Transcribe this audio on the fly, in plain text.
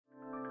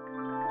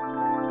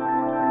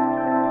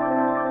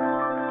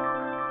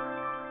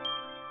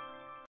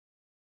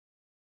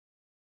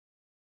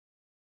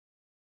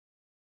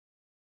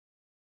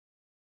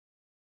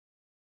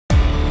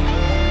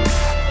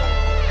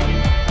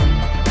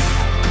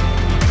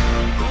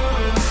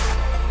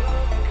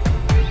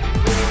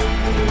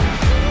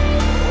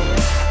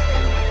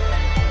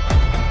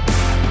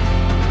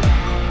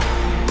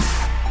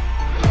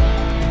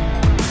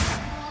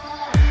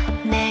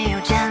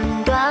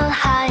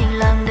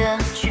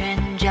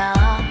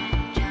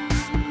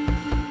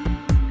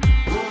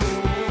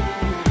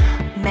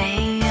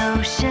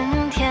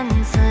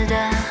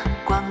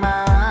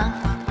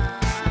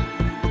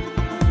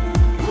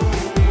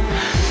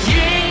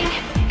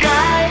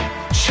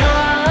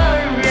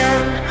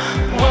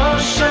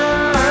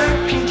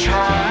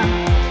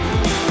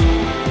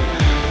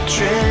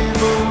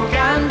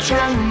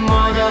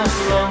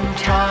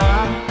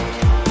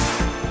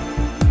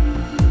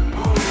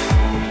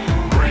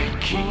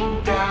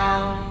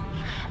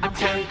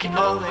taking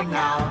over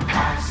now,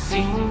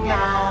 passing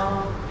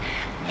out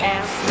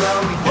and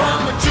slowing down。我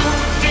们注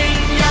定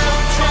要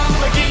闯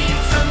过一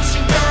层新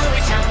的围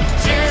墙，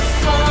解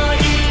锁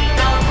一道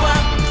光。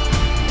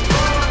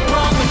我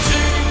们知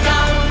道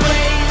未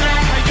来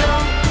还有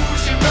无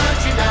限的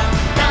巨大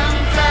挡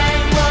在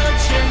我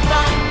前方，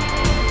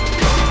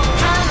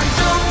他们都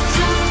筑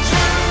成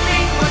灵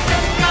魂的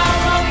高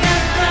楼远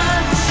航，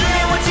是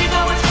我期盼，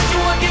我成就，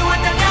我给我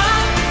胆量。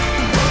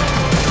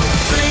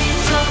最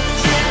终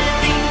决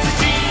定自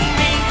己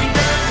命运的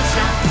走向，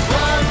握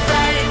在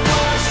我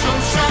手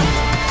上。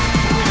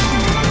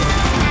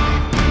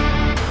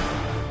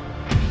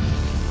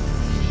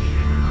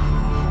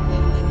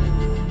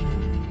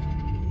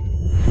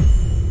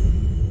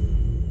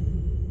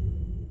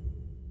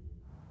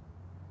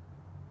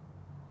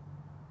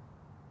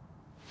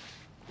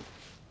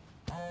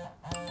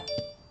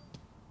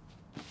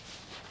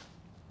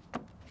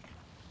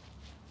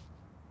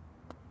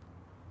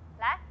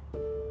来，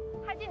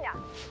拍近点，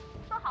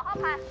坐好好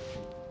拍。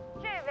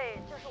这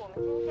位就是我们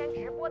今天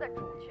直播的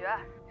主角，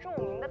著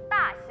名的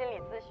大心理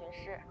咨询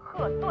师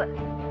贺顿。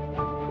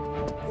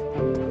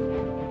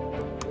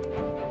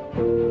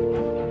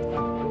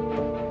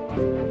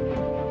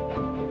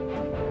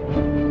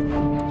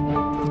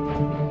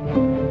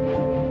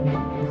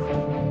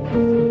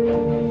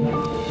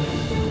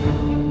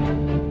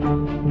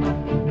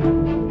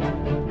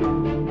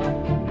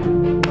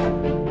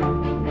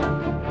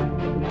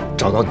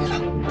找到你了。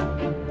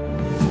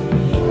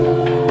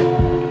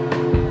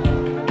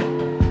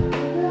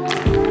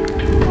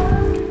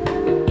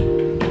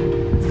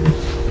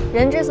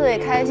人之所以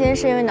开心，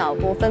是因为脑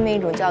部分泌一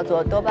种叫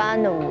做多巴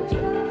胺的物质。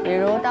比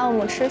如，当我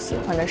们吃喜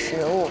欢的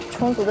食物、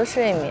充足的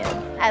睡眠、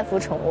爱抚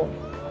宠物，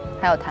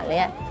还有谈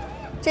恋爱，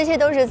这些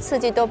都是刺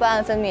激多巴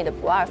胺分泌的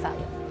不二法门。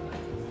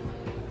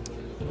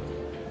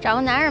找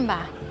个男人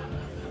吧。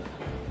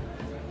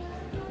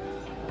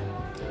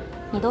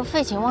你都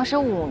废寝忘食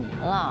5年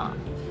了，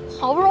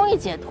好不容易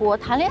解脱，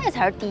谈恋爱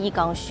才是第一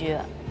刚需。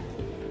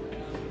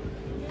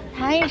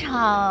谈一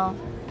场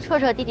彻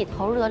彻底底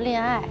投入的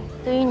恋爱，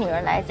对于女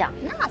人来讲，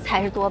那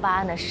才是多巴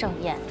胺的盛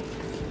宴。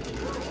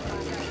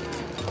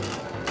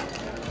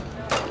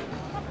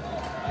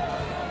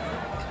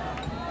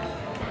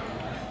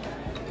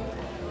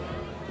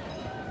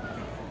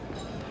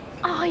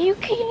Are you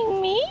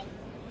kidding me？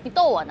 你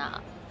逗我呢？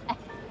哎，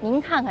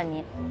您看看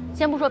您，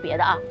先不说别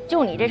的啊，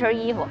就你这身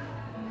衣服，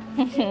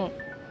哼哼，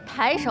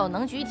抬手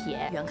能举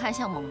铁，远看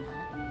像猛男，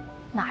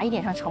哪一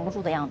点上撑不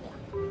住的样子呀？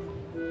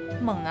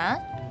猛男，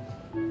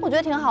我觉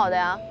得挺好的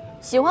呀。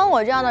喜欢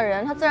我这样的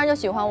人，他自然就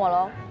喜欢我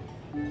喽。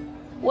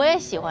我也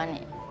喜欢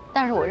你，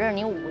但是我认识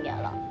你5年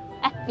了。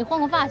哎，你换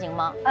个发型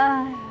吗？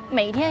哎，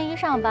每天一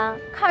上班，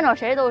看着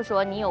谁都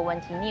说你有问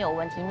题，你有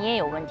问题，你也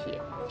有问题，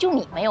就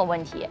你没有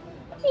问题。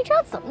你这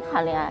样怎么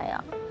谈恋爱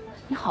呀？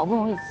你好不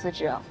容易辞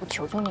职，我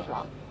求求你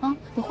了啊！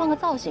你换个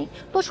造型，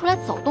多出来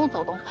走动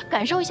走动，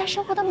感受一下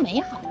生活的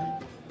美好，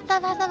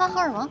散发散发荷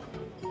尔蒙。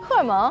荷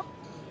尔蒙？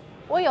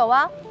我有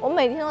啊，我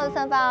每天都在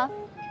散发啊。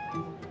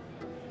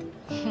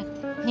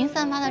您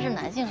散发的是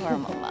男性荷尔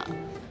蒙吧？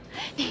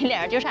你脸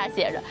上就差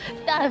写着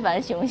“但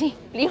凡雄性，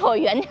离我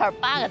远点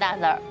”8个大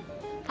字儿。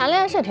谈恋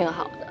爱是挺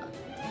好的，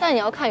但你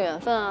要看缘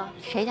分啊。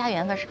谁家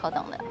缘分是靠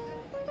等的呀？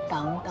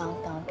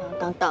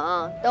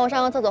等我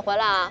上个厕所回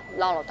来啊，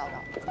唠唠叨叨。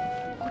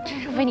我真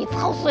是为你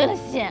操碎了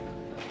心。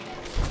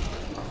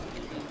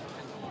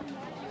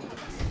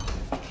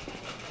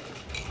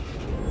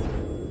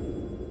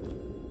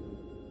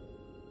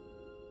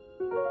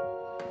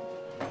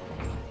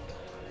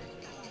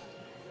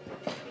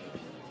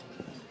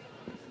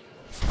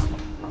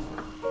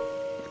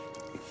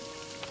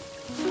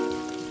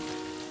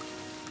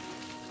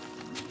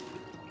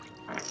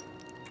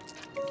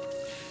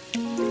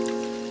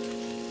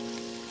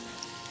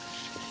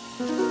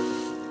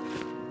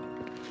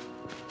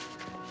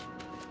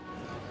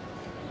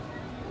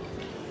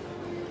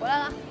回来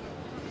了，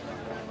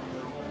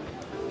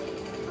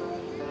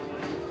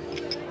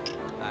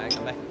来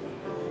干杯！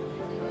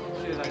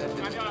谢谢大家，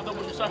大家都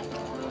不是事儿。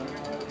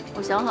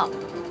我想好了，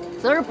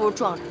择日不如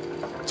撞日，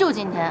就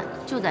今天，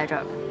就在这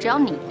儿，只要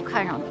你不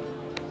看上你，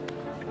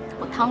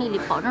我汤丽丽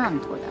保证让你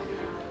脱单。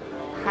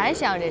还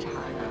想这茬呢？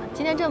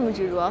今天这么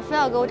执着，非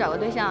要给我找个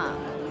对象啊？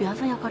缘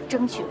分要靠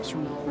争取的，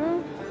兄弟。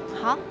嗯，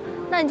好，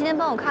那你今天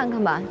帮我看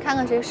看吧，看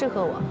看谁适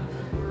合我。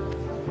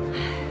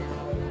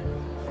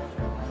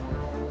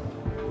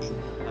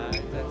来，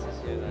再次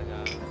谢谢大家。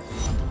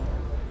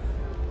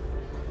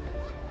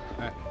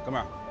哎，哥们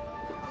儿，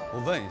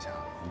我问一下，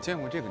你见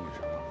过这个女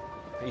生吗？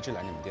她一直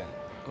来你们店里。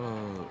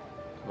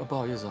不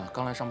好意思，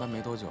刚来上班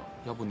没多久，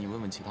要不你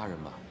问问其他人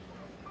吧。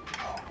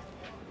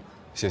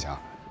谢谢啊。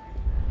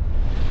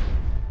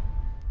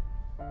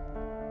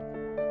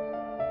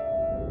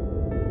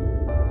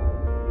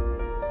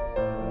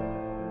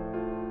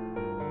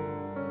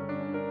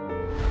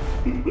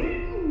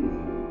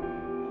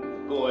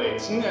各位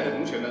亲爱的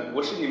同学们，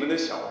我是你们的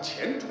小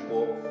钱主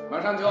播，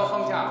马上就要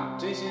放假了，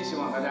真心希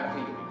望大家可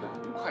以有一个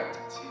愉快的假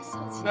期。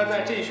那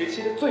在这一学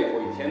期的最后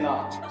一天呢，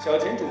小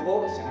钱主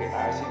播想给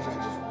大家献上一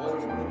首歌，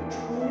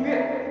出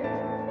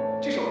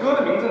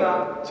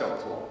叫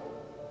做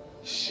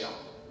小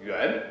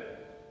圆。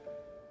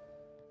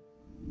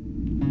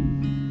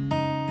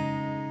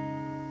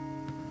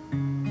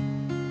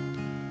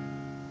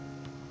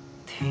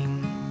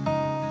听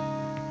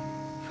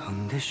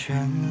风的旋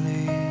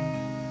律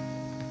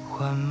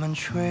缓慢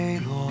吹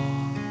落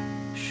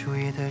树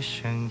叶的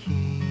声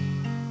音，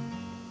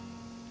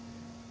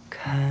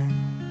看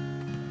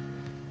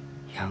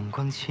阳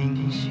光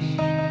清晰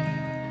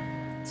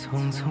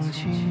匆匆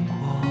经过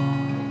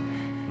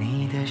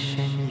你的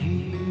身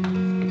影，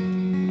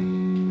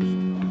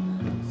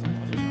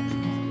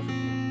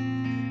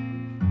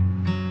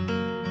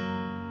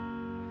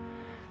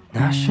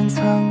那深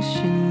藏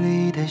心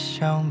里的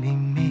小秘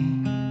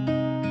密，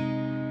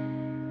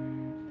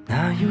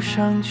那忧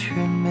伤却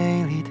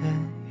美丽的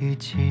雨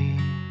季，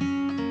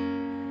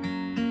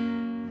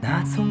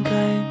那总该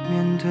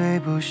面对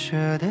不舍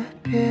的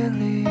别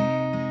离，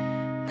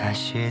那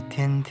些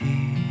点滴，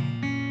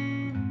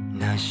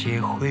那些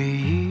回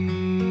忆，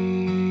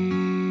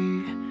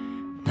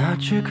那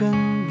支跟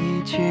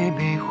你借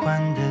悲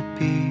欢的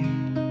笔，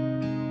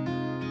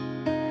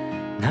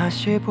那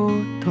些不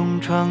懂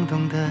装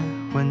懂的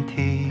问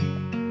题，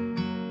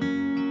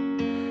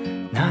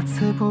那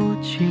次不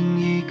经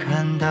意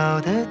看到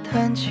的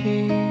叹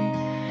气，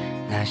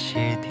那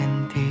些点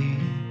滴，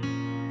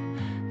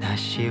那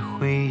些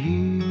回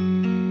忆，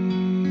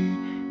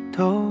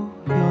都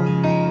有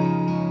你，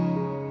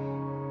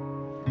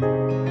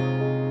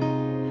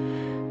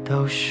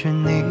都是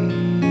你。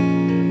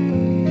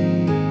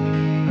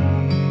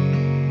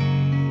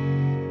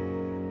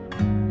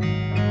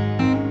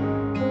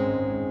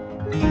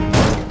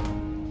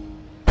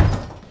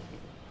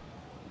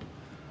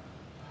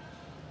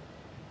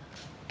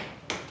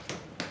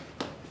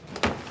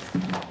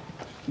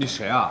你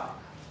谁啊？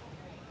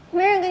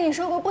没人跟你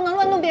说过不能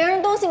乱动别人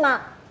的东西吗？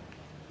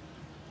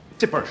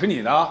这本是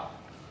你的？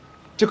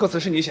这歌词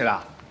是你写的？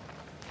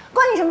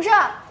关你什么事？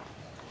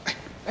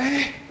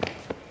哎，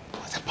我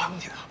在帮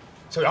你呢，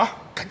小圆，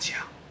赶紧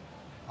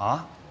啊！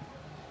啊？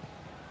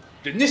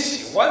人家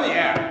喜欢你。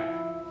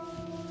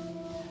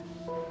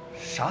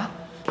啥？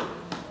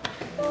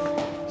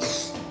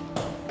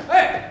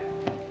哎，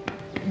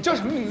你叫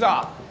什么名字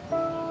啊？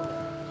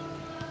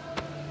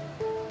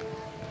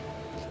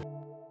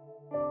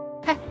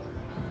嘿，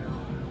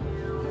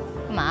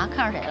干嘛？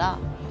看上谁了？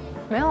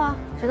没有啊，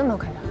谁都没有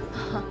看上。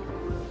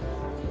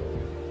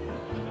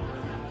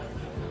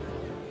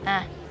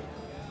哎，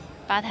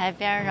吧台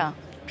边上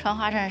穿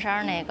花衬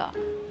衫那个，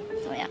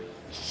怎么样？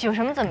有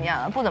什么怎么样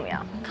啊？不怎么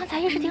样。刚才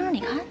一直盯着你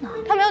看呢。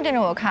他没有盯着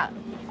我看。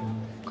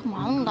干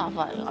嘛那么大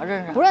反应啊？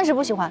认识？不认识，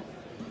不喜欢。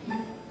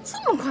这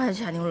么快就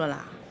下定论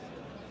了？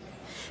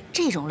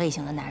这种类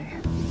型的男人，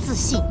自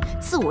信、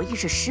自我意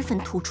识十分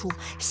突出，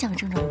象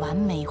征着完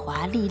美、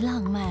华丽、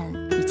浪漫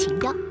与情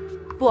调。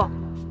不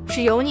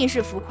是油腻，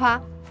是浮夸。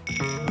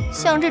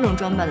像这种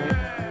装扮的人，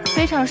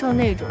非常受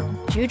那种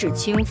举止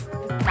轻浮、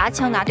拿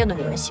腔拿调的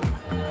女人喜欢。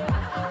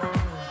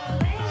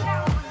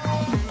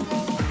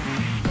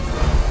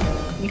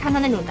你看他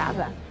那种打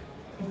扮，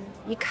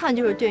一看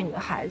就是对女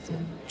孩子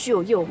具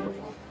有诱惑力。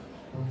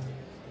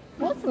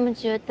我怎么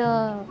觉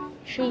得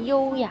是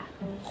优雅、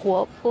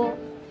活泼，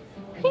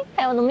嘿，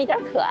还有那么一点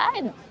可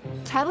爱呢？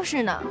才不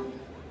是呢，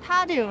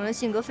他这种人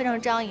性格非常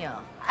张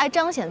扬，爱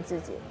彰显自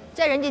己，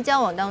在人际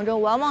交往当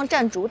中往往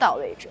占主导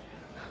位置。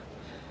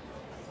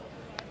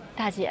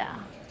大姐啊，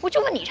我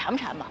就问你馋不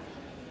馋吧？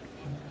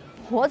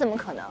我怎么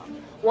可能？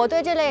我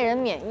对这类人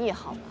免疫，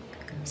好吗？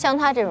像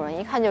他这种人，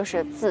一看就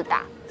是自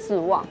大、自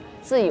旺、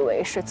自以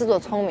为是、自作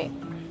聪明，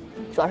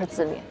主要是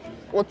自恋。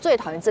我最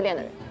讨厌自恋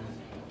的人。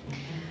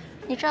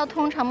你知道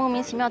通常莫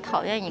名其妙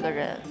讨厌一个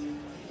人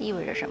意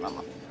味着什么吗？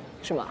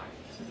是吗？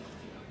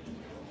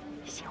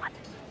喜欢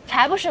他。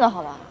才不是呢，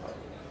好吧？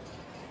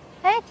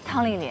哎，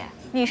汤丽丽，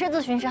你是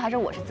咨询师还是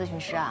我是咨询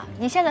师啊？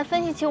你现在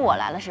分析起我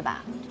来了是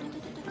吧？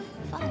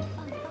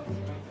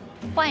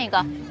换一个。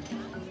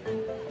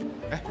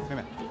哎，妹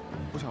妹，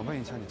我想问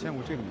一下，你见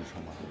过这个女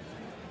生吗？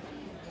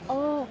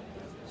哦，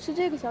是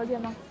这个小姐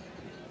吗？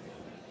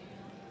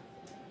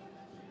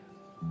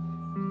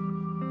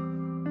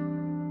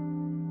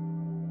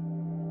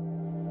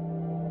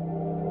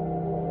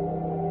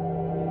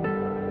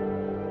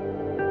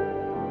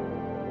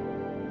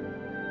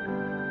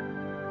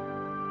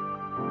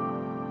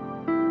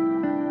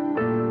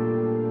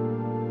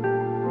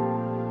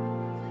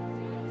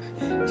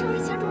这不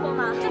是前主播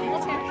吗？这不是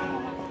前主播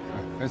吗？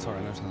哎，走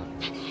人了，现在。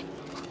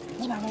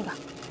那边那个，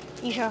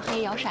一身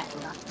黑摇骰子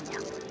的，怎么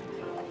样？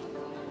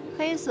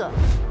黑色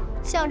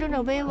象征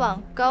着威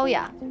望、高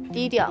雅、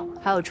低调，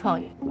还有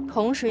创意，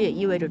同时也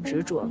意味着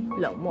执着、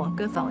冷漠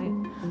跟防御。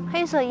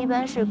黑色一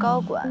般是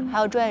高管还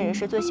有专业人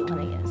士最喜欢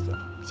的颜色。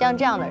像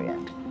这样的人，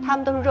他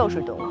们都是肉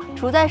食动物，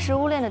处在食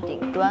物链的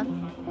顶端。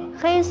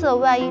黑色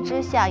外衣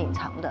之下隐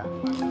藏的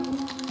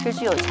是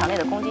具有强烈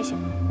的攻击性。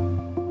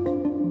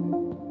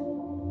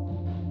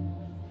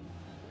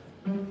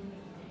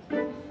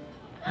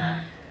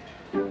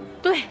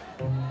对，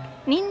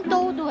您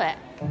都对。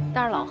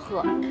但是老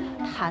贺，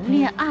谈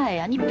恋爱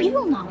呀，你别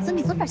用脑子，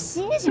你走点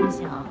心行不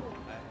行？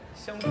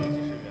相处即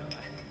是缘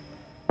来。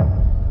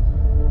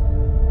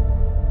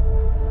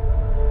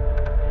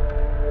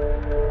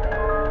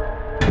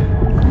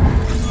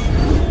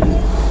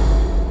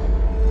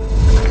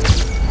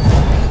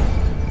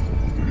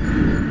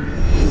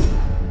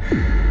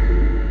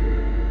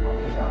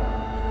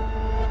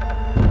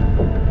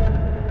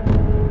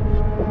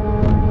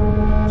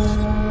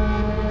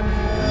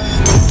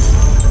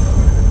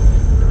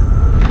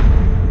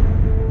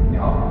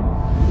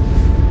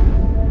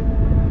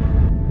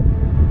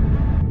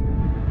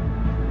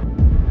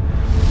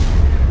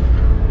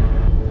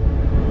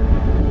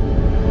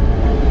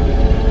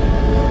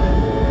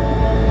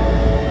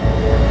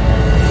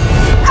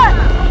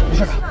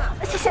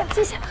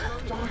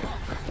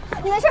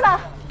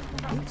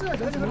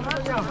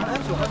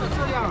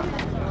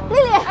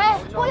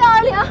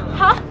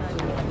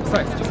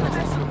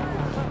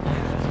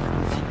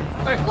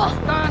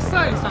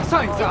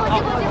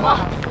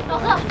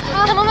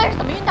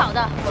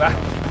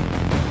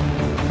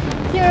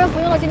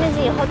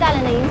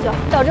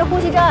导致呼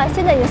吸障碍，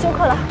现在已经休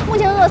克了，目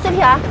前做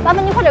CPR， 麻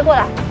烦您快点过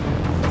来。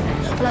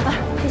我来吧，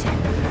谢谢。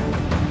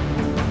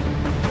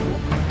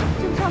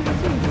这不上次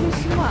心理咨询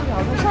师吗？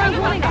上一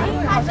波那个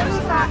好像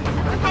是他。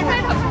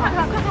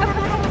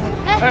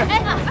哎，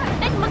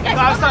你们干什么？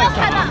大家散一散，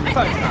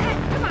散一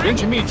散，人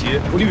群密集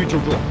不利于救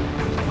助。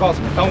告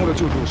诉你，耽误了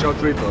救助是要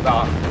追责的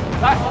啊！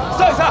来，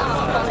散一散。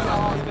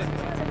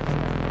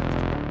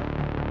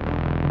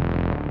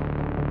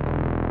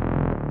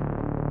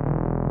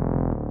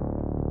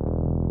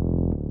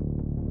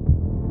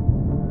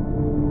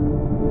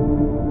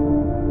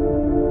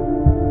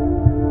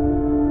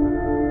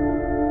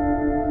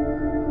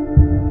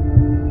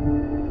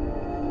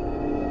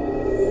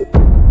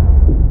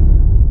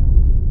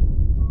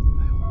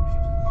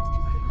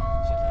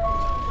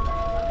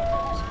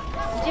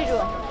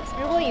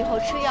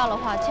的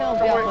话，千万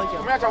不要喝酒。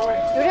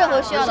有任何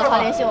需要的话，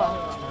联系我。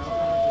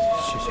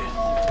谢谢。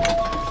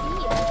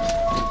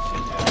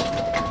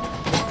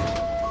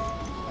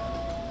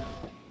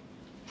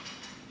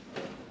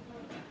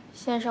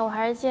先生，我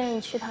还是建议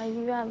你去趟医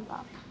院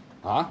吧。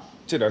啊，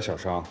这点小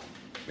伤，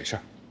没事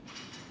儿。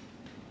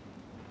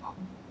好，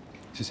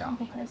谢谢啊。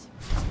不客气。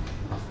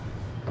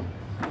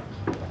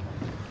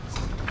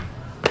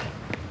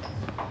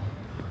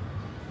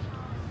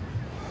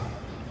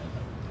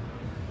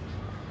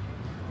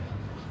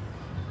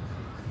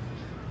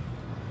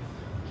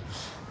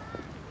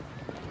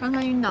刚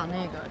才晕倒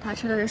那个，他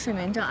吃的是睡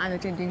眠障碍的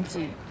镇定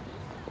剂。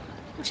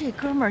这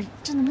哥们儿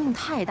真的命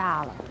太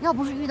大了，要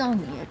不是遇到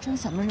你，真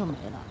什么就没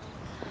了。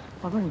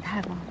宝贝，你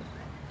太棒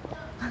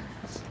了。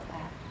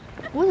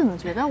我怎么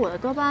觉得我的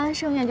多巴胺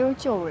盛宴就是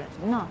救人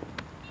呢？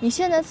你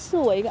现在赐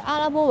我一个阿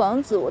拉伯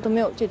王子，我都没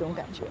有这种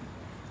感觉。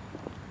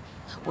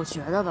我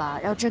觉得吧，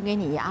要真给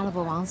你一阿拉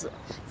伯王子，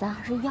咱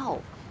还是要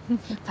吧，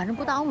反正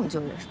不耽误我们救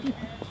人。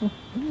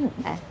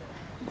哎，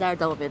你在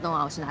这等我，别动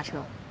啊，我去拿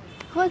车。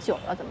喝酒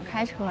了怎么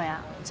开车呀？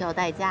就要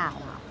代驾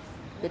了，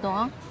别动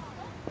啊！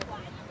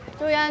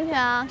注意安全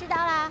啊！知道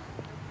啦。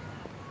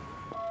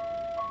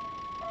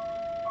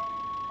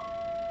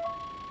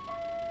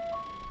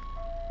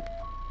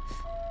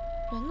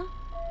人呢？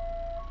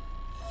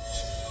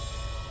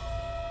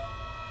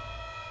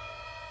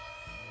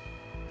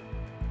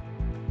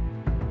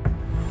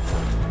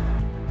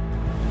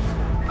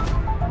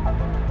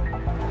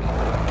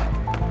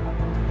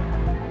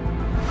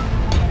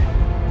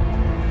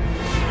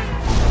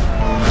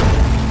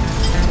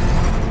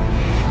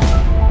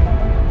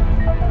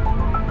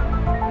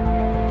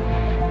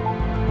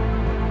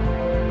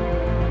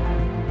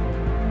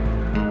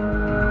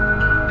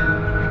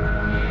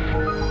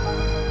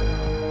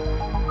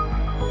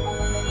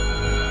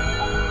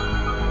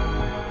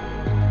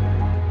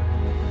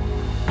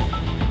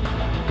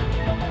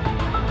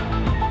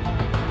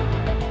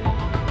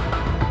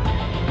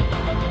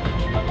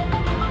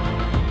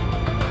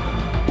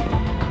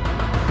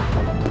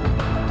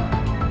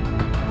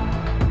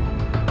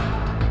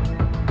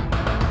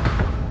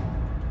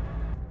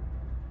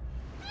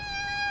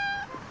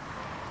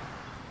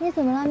你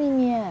怎么了，咪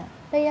咪？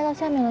被压到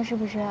下面了是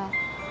不是？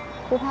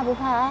不怕不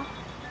怕啊，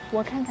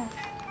我看看。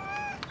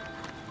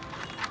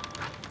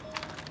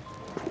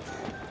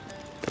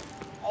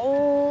哎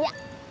呀，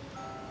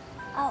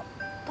哦，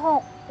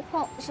痛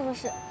是不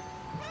是？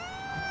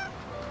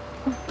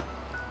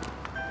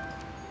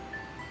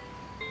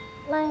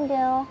慢一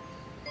点哦。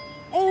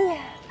哎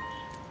呀，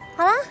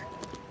好啦，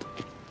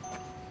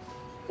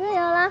加油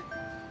啦！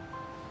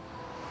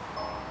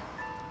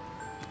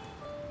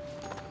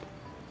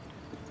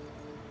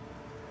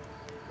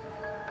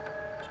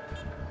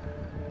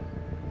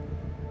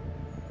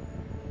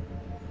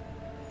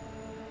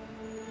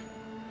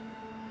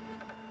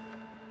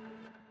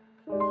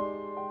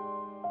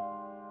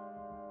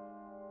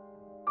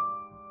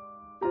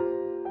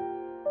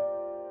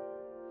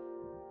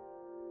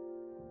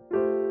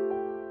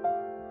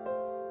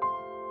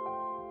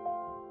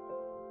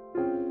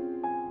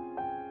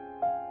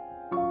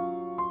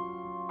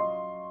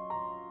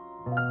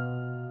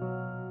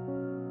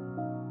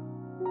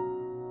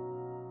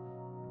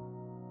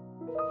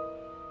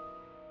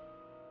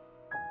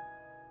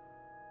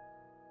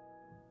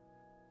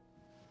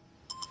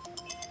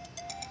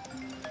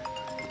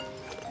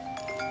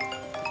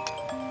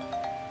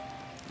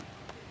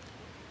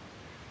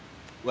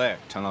喂，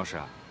陈老师。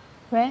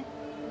喂。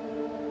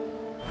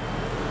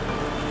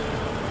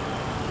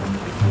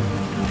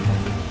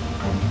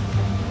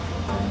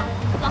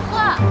老贺，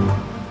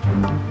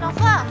老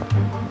贺，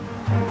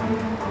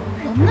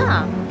人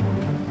呢？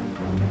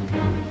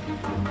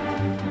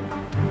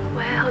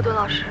喂，贺顿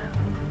老师，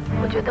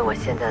我觉得我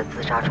现在的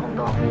自杀冲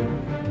动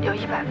有100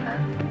分。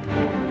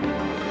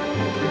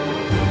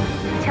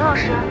钱老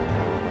师，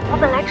我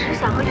本来只是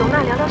想和尤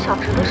娜聊聊小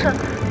侄的事，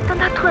但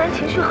她突然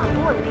情绪很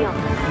不稳定，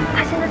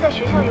她现在在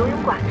学校游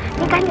泳馆，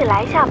你赶紧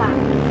来一下吧。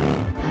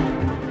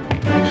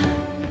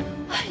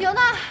尤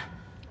娜，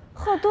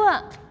贺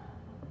顿，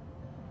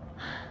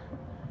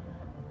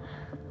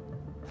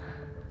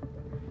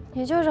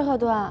你就是贺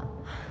顿？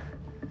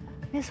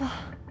没错，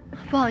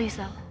不好意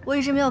思，我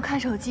一直没有看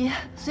手机，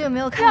所以我没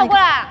有看。让我过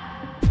来。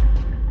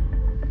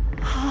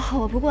好，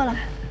我不过来，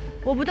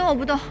我不动，我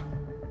不动，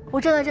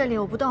我站在这里，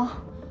我不动。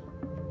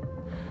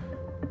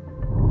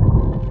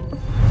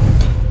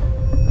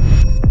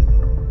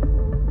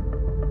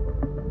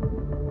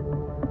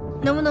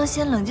能不能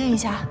先冷静一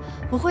下？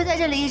我会在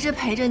这里一直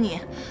陪着你，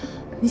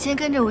你先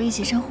跟着我一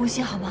起深呼吸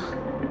好吗？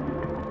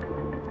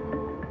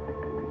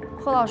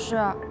贺老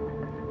师，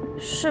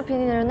视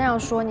频里的人那样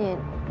说你，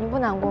你不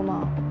难过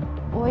吗？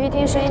我一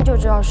听声音就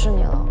知道是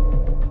你了，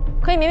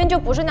可你明明就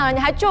不是那样，你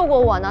还救过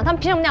我呢，他们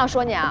凭什么那样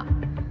说你啊？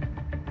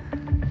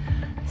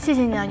谢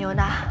谢你啊，牛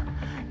大，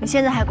你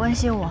现在还关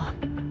心我，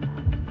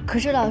可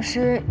是老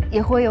师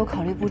也会有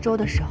考虑不周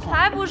的时候。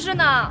才不是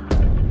呢！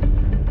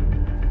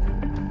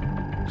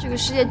这个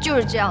世界就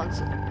是这样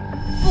子，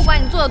不管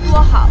你做的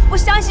多好，不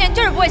相信人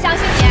就是不会相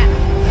信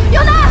你。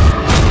尤娜。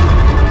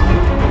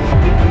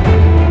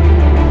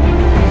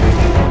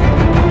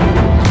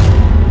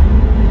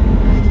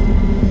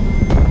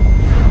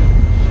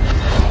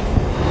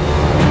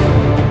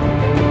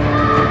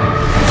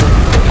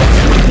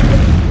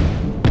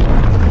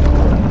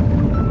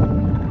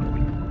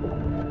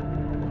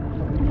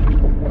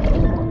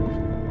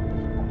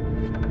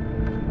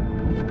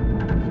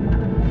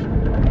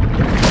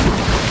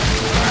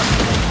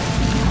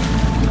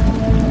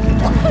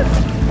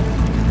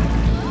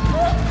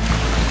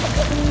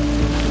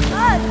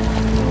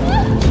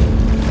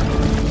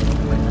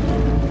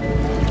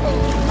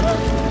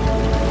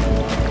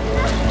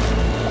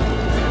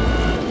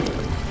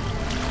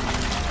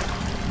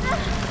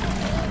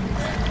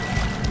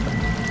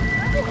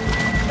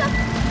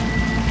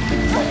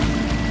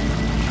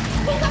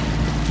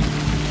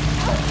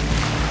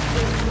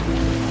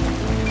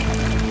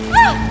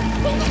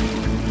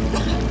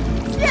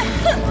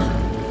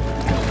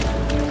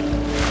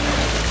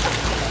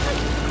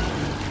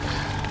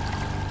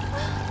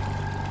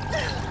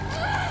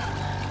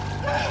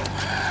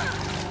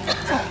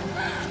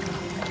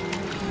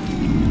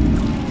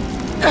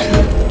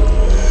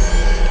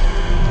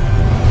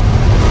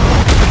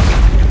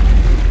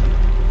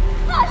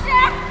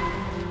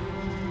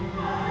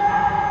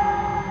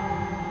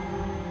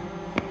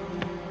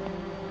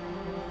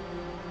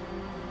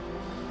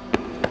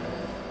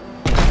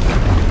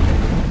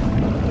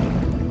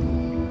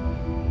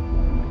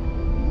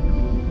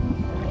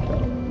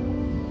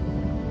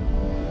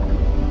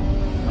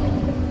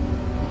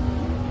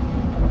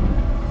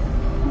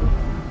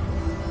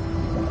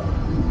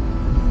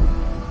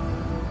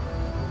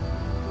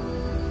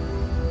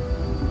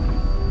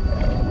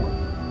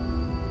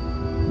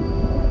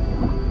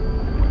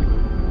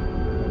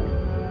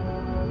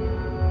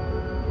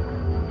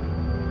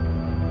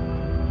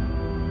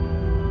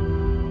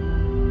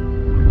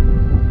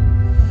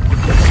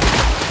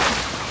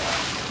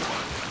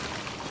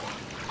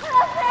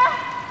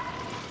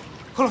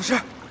贺老师，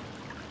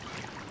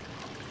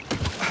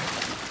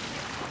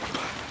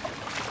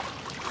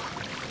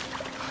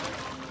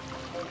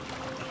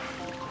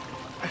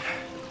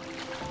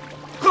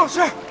贺老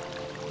师，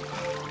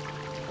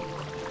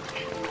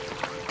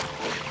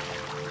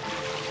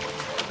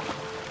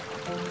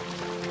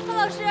贺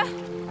老师，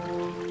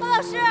贺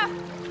老师，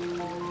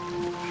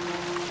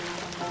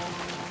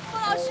贺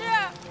老师。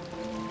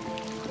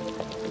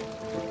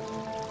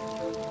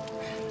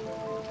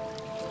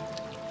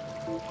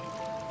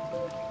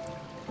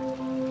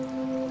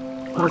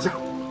贺老师，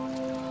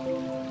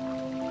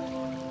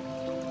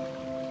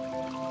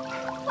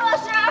贺老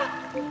师，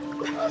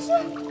贺老师。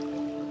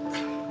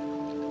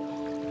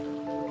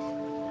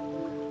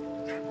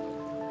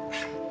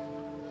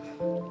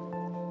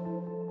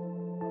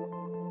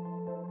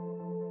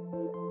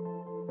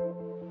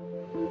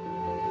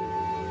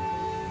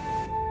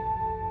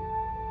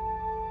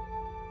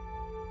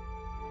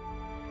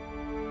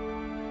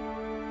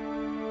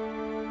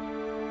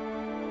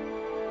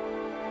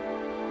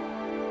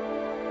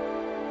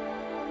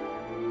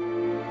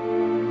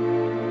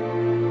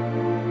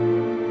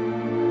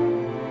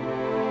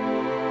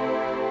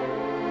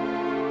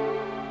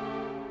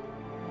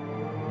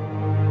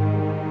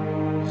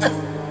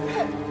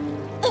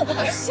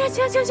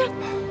行，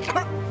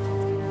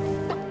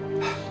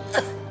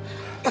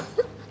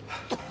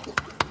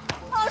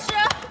老师，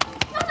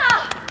娜娜，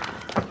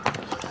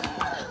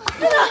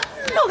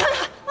让我看看，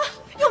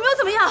有没有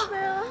怎么样？没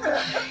有，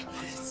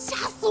吓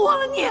死我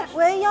了你！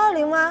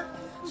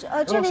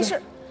这里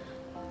是。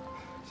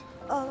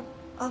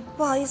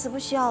不好意思，不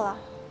需要了。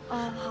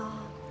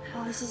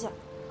好，谢谢。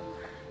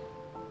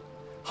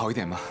好一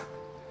点吗？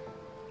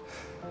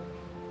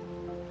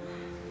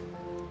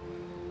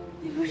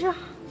你不是？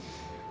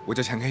我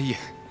叫钱开逸，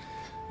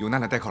有娜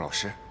娜代课老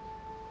师，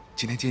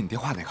今天接你电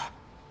话那个。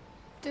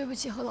对不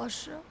起，何老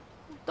师，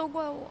都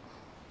怪我。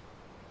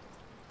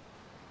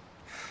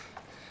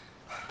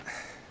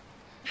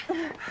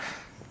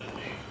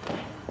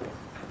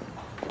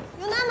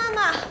尤娜妈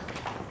妈，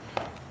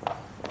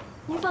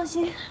您放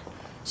心，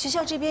学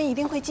校这边一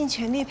定会尽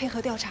全力配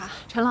合调查。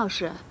陈老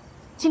师，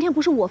今天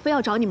不是我非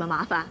要找你们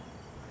麻烦，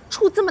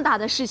出这么大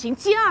的事情，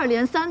接二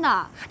连三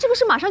的，这个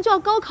是马上就要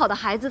高考的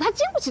孩子，他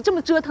经不起这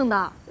么折腾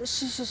的。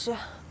是，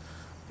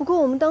不过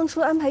我们当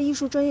初安排艺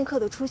术专业课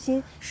的初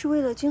心是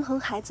为了均衡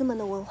孩子们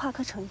的文化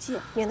课成绩，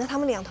免得他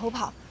们两头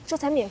跑，这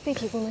才免费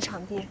提供的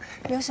场地。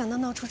没有想到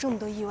闹出这么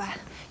多意外，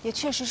也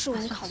确实是我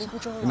们考虑不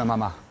周了。那妈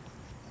妈，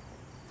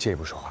借一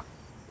步说话。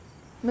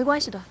没关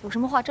系的，有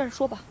什么话这儿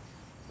说吧。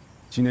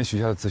今天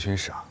学校的咨询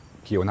室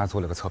给尤娜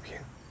做了个测评，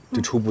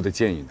这初步的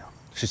建议呢，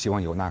是希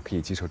望尤娜可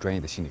以接受专业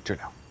的心理治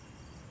疗。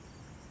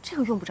这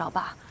个用不着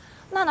吧？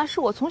娜娜是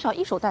我从小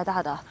一手带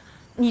大的，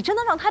你真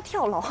的让她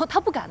跳楼，她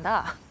不敢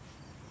的。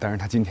但是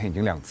她今天已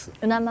经2次。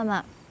尤娜妈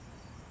妈，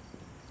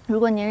如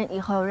果您以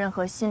后有任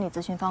何心理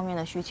咨询方面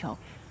的需求，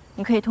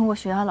你可以通过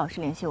学校老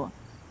师联系我。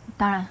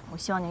当然，我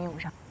希望您用不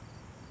上。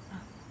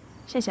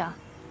谢谢啊，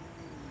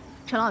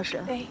陈老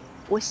师。哎，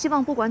我希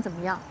望不管怎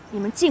么样，你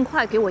们尽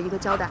快给我一个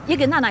交代，也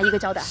给娜娜一个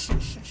交代。是，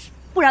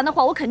不然的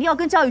话，我肯定要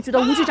跟教育局的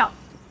吴局长。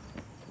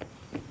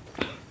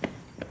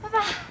爸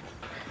爸。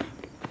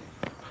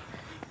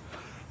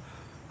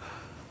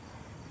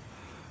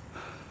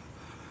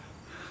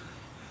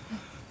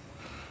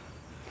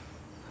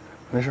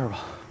没事吧？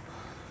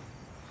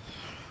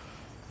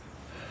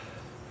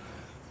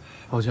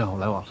抱歉，我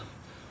来晚了。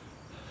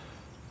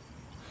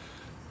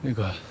那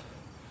个，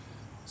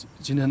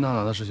今天娜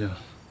娜的事情，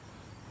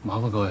麻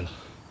烦各位了。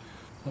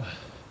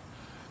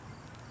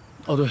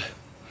哦对，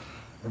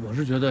我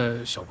是觉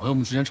得小朋友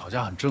们之间吵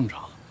架很正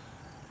常，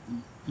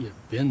也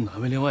别难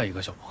为另外一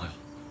个小朋友，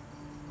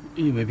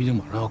因为毕竟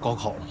马上要高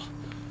考了嘛。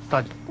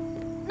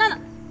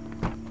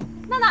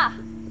娜娜，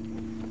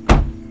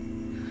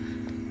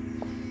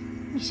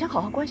你先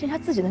好好关心一下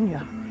自己的女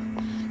儿。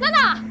娜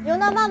娜，尤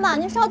娜妈妈，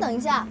您稍等一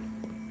下。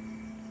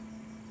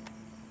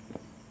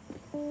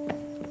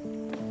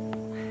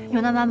尤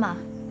娜妈妈，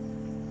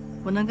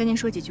我能跟您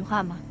说几句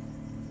话吗？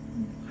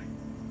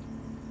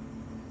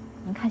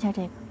您看一下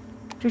这个，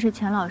这是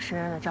钱老师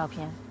的照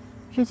片，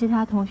是其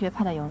他同学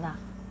拍的尤娜。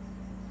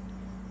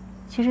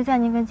其实，在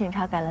您跟警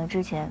察赶来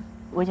之前，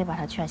我已经把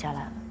她劝下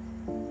来了，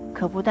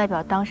可不代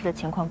表当时的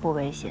情况不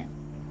危险，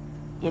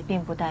也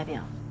并不代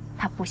表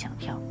她不想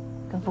跳，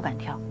跟不敢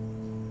跳。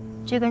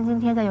这跟今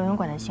天在游泳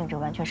馆的性质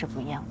完全是不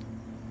一样的。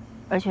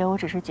而且我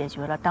只是解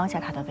决了当下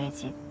她的危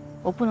机，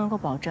我不能够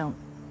保证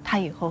她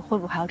以后会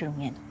不会还有这种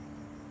念头。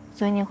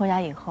所以您回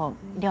家以后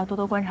一定要多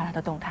多观察她的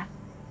动态。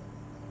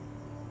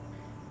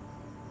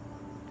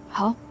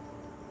好，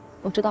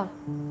我知道了。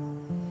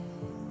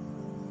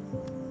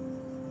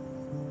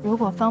如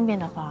果方便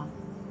的话，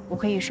我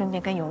可以顺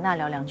便跟尤娜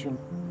聊2句吗？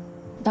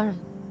当然。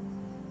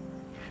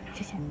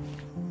谢谢。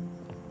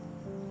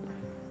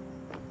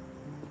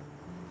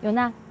尤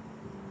娜，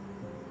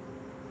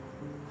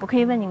我可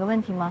以问你个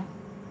问题吗？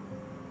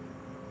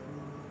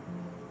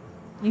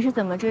你是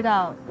怎么知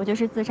道我就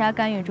是自杀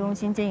干预中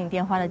心接引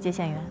电话的接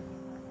线员？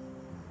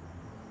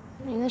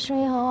你的声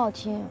音很好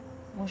听，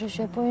我是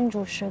学播音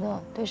主持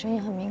的，对声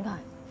音很敏感，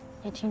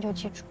一听就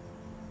记住。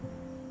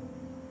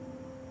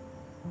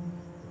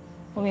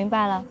我明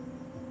白了，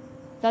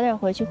早点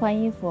回去换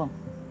衣服，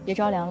别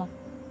着凉了。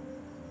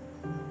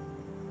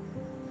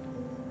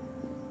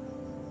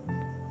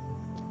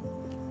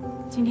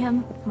今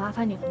天麻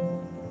烦你了，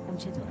我们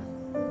先走了。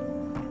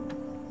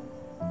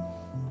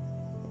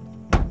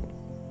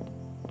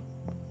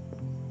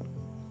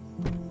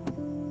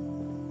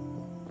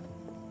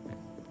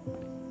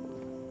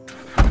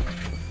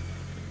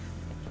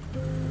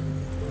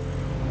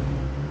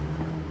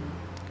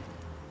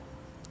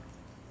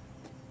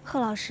贺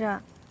老师，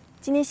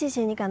今天谢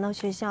谢你赶到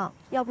学校，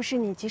要不是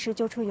你及时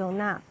救出尤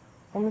娜，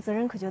我们责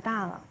任可就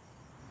大了。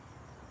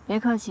别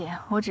客气，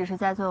我只是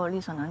在做我力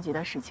所能及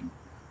的事情。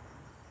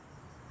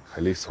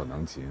还力所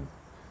能及，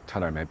差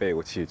点没背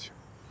过气去。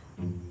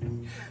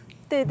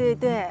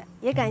对，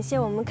也感谢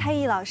我们开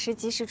逸老师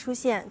及时出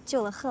现，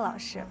救了贺老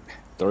师。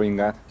都是应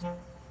该的。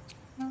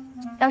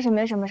要是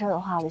没什么事的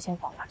话，我就先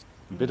走了。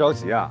你别着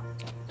急啊，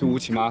这乌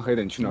漆麻黑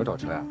的，你去哪儿找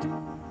车呀？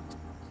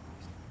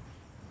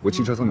我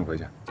骑车送你回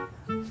去。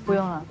不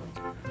用了，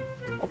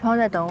我朋友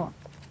在等我。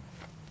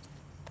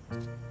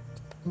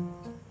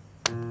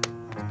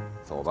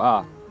走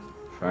吧，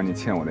反正你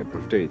欠我的也不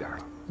是这一点了。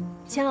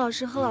钱老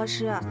师、贺老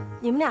师，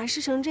你们俩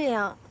湿成这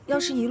样，要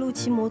是一路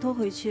骑摩托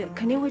回去，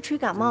肯定会吹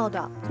感冒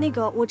的。那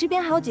个，我这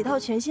边还有几套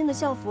全新的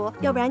校服，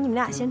要不然你们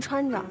俩先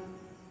穿着。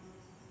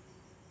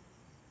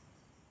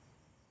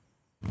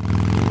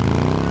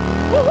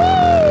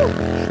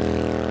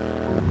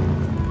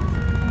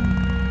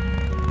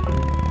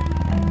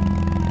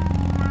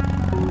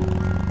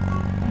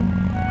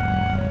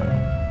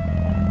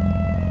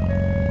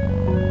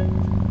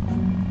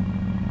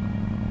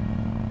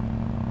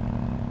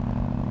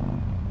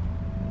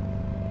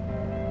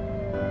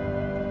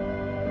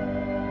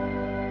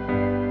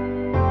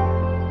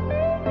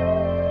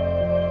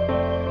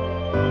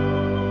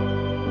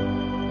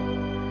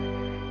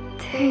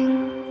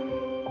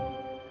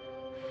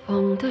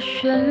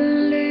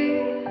旋律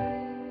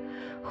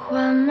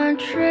缓慢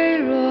坠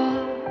落，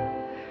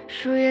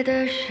树叶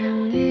的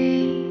声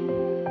音，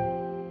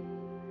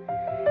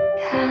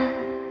看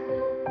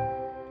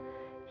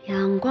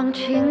阳光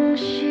清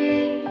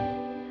晰，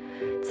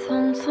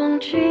匆匆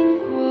经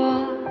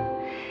过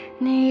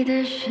你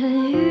的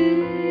身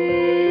影。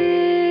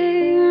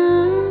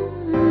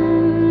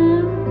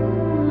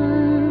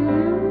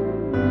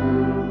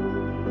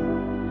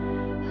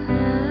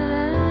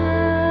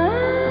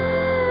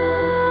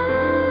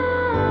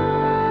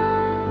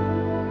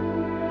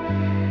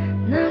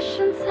那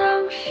深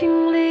藏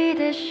心里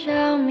的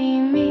小秘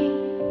密，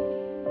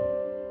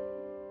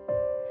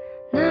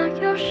那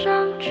忧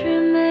伤却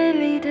美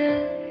丽的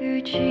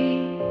雨季，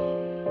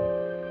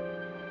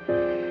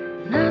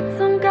那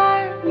总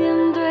该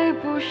面对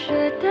不舍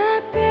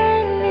的别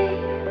离，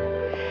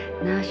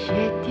那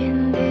些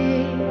点滴，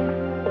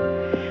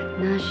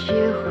那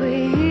些回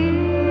忆，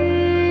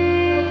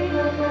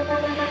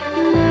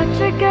那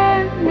支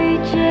跟你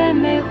姐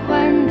妹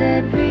换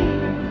的笔，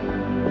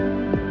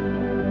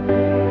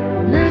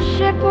那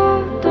些不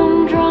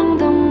懂装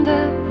懂的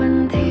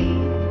问题，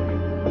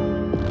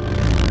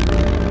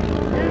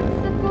那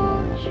次不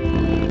经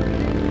意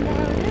看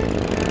到的。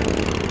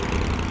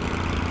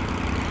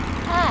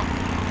哎，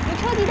你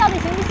车底到底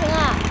行不行啊？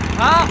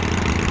啊！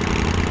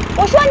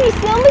我说你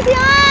行不行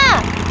啊？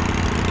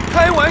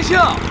开玩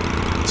笑，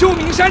秋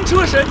名山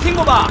车神听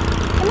过吧？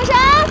什么神？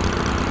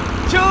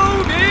秋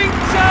名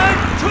山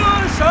车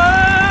神。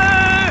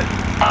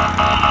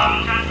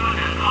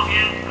靠边，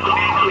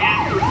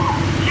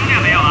听见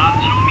没有啊？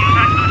秋名山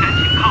车神，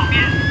请靠边。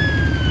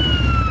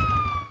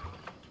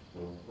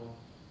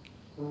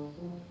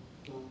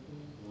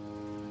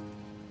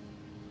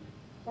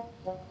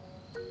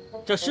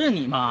这是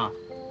你吗？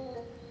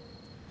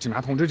警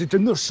察同志，这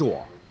真的是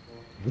我，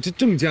我这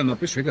证件呢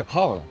被水给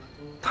泡了，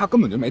他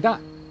根本就没带。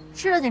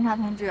是的，警察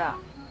同志，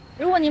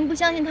如果您不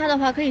相信他的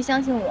话，可以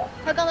相信我，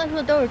他刚才说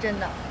的都是真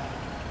的。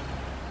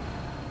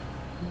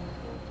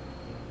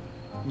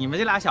你们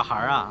这俩小孩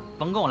啊，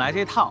甭跟我来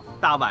这套，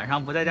大晚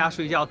上不在家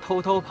睡觉，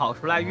偷偷跑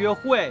出来约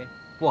会，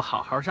不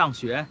好好上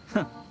学，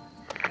哼！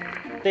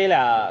这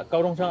俩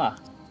高中生啊，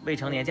未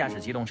成年驾驶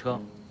机动车，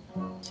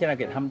现在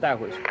给他们带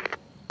回去。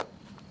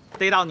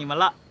逮到你们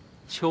了，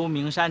秋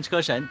名山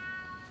车神，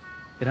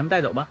给他们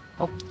带走吧。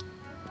哦，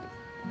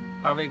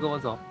二位跟我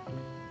走。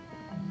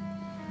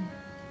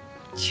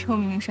秋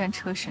名山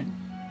车神，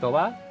走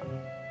吧。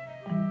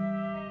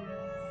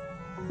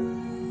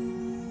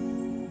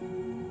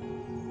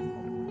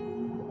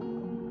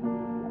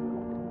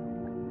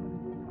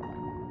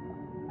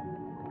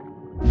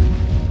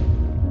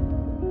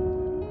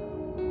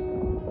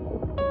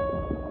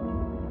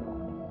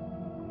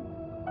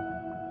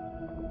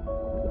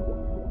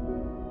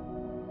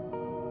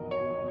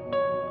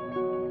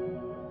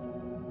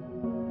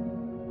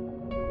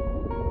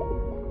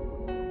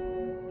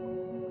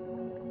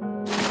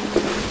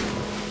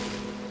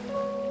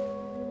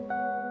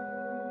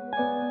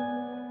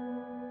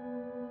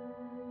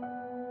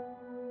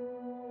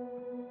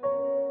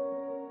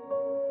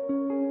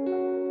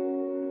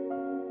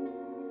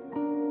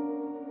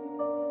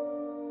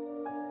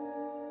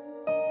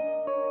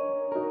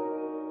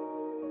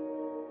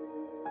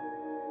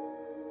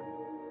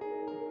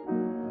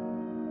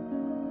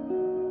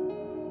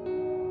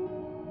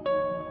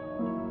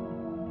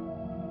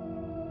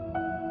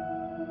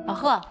老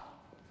贺，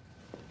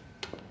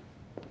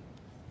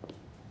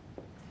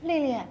丽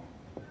丽，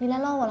你来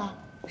捞我了，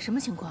什么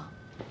情况？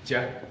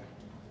姐，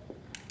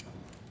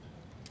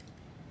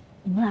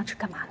你们俩这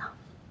干嘛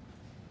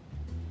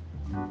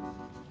呢？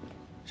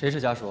谁是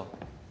家属？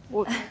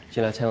我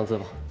进来签个字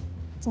吧。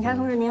警察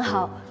同志您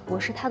好，我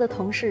是他的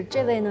同事，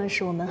这位呢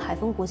是我们海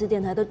丰国际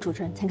电台的主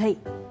持人钱开逸。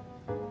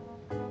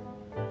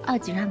啊，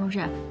警察同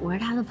志，我是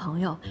他的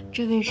朋友，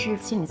这位是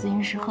心理咨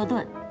询师贺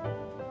顿。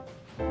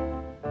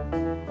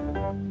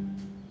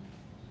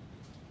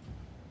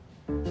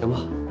行吧，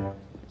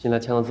进来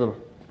签个字吧。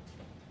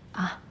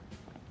啊。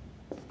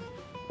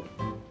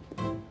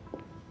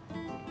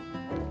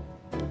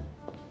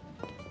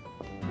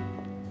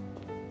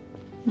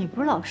你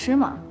不是老师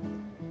吗？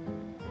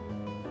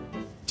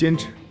兼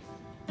职。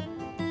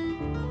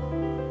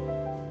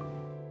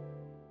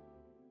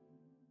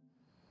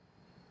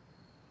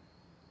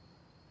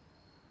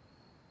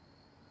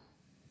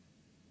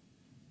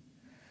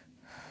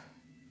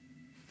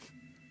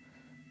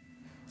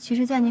其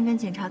实，在您跟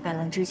警察赶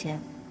来之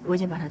前，我已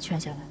经把他劝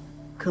下来，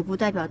可不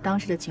代表当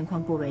时的情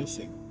况不危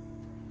险，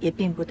也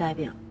并不代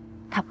表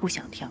他不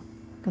想跳，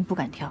跟不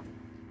敢跳。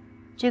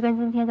这跟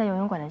今天在游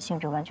泳馆的性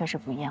质完全是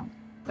不一样的。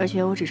而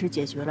且我只是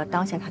解决了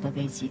当下他的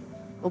危机，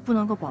我不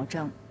能够保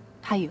证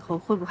他以后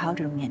会不会还有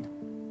这种念头。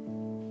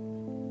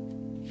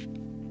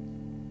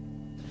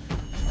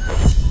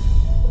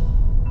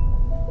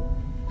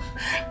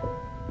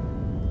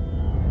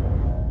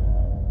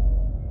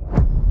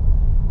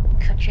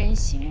可真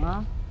行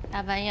啊！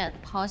大半夜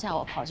抛下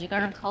我跑去跟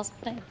人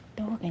cosplay。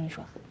等会儿跟你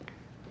说。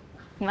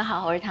你们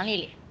好，我是唐丽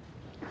丽。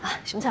啊，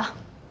什么巧？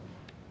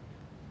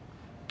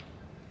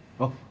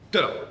哦，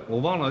对了，我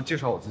忘了介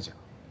绍我自己了，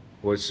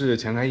我是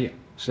钱开逸，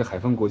是海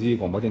丰国际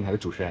广播电台的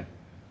主持人。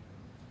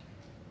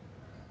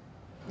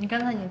你刚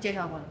才已经介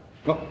绍过了。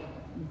哦，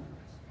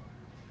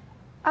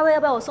二位要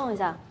不要我送一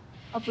下？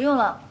哦，不用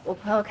了，我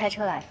朋友开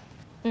车来。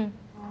哦，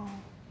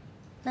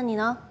那你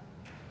呢？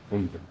不。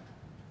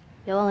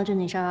别忘了正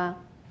经事儿啊。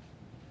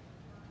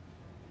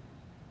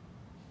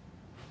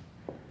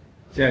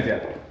谢谢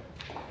姐。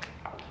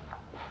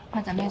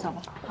那咱们也走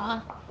吧。好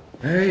啊。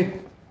哎，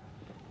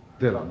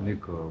对了，那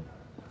个，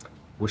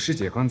我师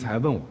姐刚才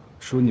问我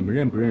说，你们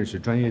认不认识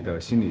专业的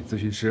心理咨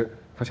询师？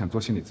她想做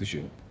心理咨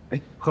询。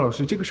哎，贺老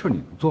师，这个事儿你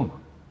能做吗？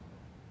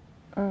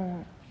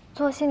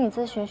做心理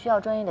咨询需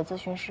要专业的咨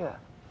询室，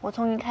我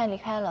从云开离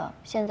开了，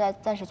现在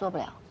暂时做不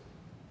了。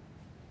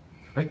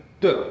哎，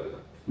对了，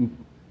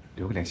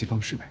留个联系方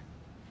式呗。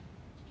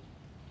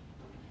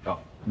啊，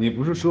你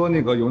不是说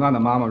那个尤娜的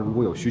妈妈如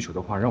果有需求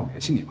的话让我联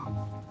系你吗？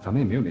咱们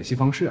也没有联系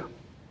方式啊。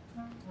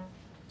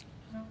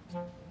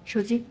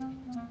手机。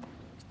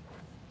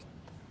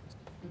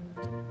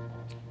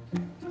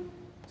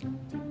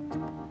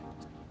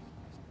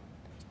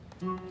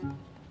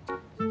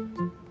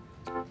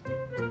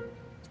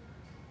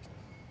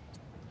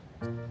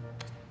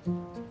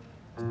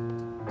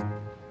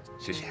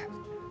谢谢。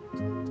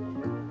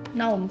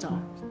那我们走。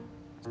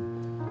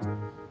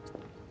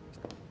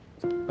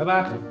拜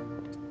拜。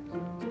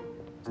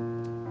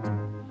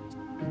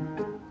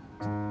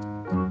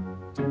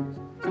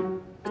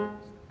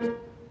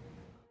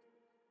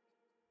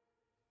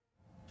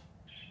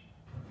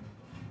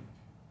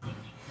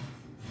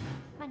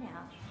慢点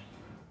啊，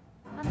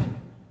放那边。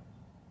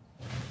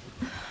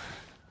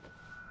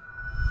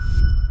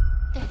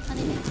对，放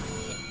那边。谢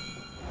谢。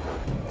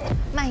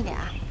慢一点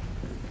啊。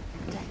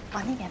对，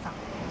往那边放。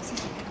谢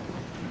谢。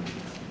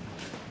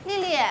丽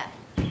丽，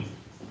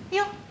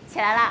哟，起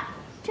来啦？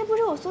这不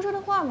是我宿舍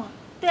的画吗？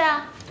对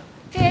啊，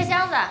这些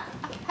箱子，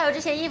还有这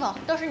些衣服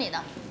都是你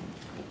的。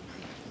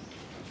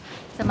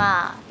怎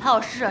么，怕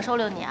我使者收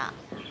留你啊？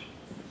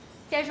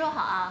先说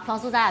好啊，房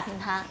租咱俩平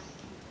摊。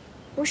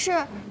不是，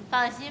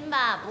放心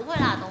吧，不会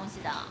落东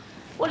西的。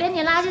我连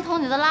你垃圾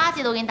桶里的垃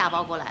圾都给你打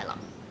包过来了，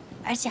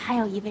而且还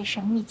有一位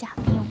神秘嘉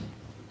宾。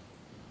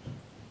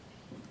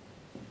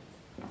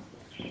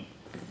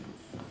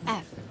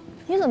哎，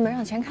你怎么没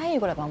让钱开逸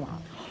过来帮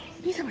忙？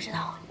你怎么知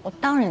道？我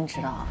当然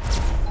知道。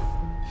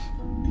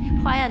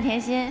花样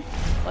甜心，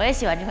我也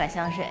喜欢这款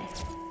香水。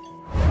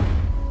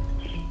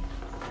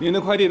您的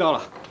快递到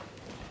了。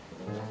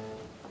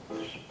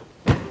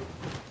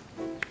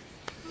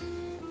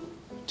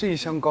这一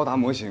箱高达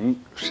模型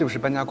是不是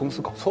搬家公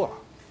司搞错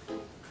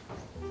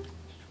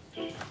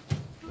了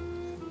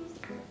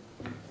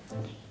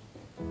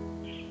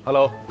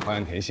 ？Hello， 花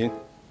样甜心。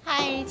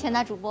嗨，钱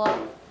大主播，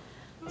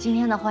今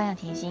天的花样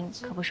甜心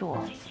可不是我。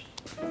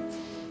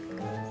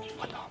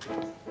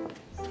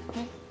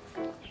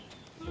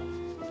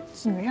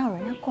怎么让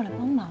人家过来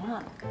帮忙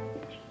啊？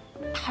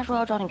他说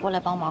要找你过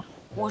来帮忙，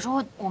我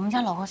说我们家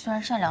老何虽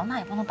然善良，那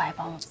也不能白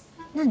帮。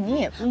那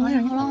你也不应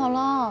该。好了好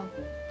了，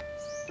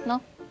喏，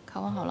卡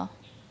完好了。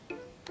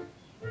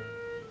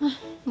哎，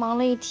忙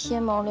了一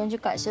天嘛，我连句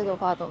感谢的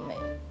话都没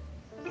有。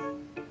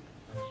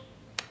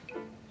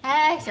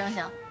哎，行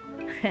行，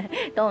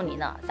逗你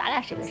呢，咱俩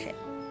谁跟谁？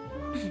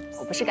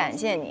我不是感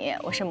谢你，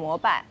我是膜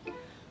拜。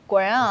果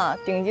然啊，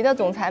顶级的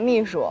总裁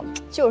秘书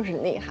就是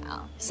厉害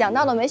啊！想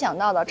到的没想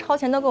到的，超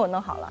前都给我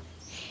弄好了。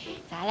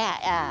咱俩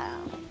呀，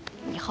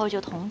以后就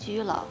同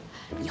居了，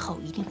以后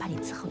一定把你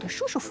伺候得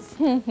舒舒服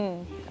服。哼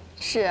哼，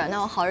是啊，那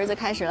我好日子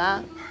开始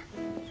啦。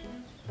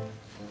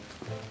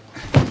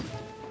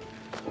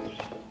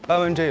搬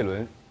完这一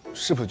轮，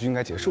是不是就应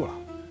该结束了？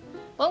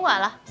甭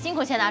管了，辛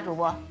苦钱大主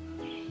播。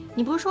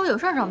你不是说有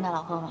事找我们家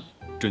老贺吗？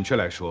准确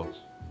来说，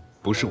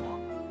不是我，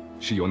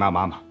是尤娜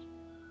妈妈。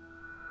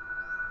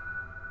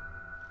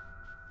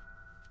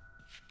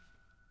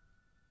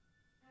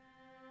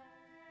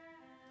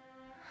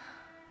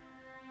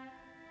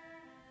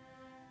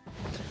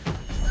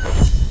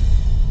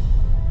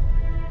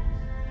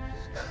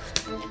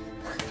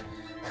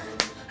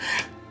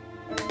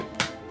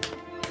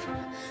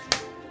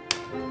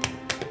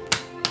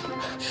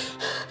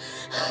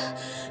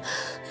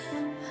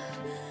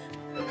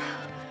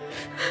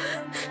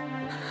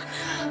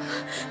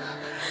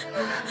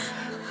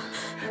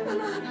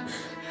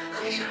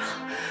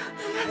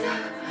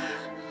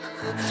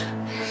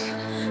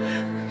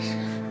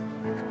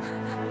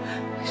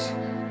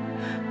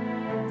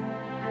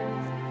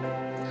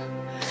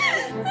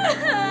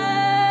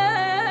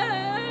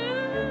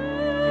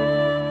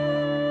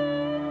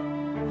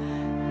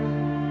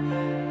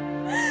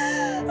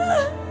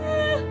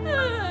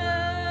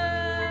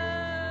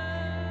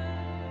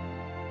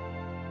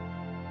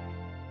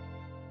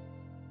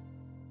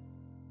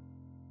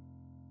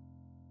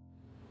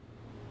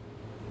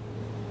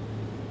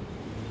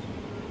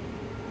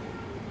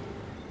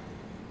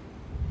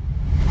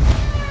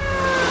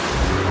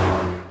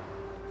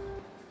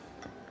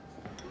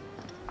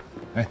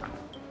哎，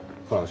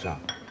傅老师啊，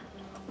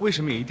为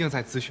什么一定要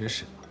在咨询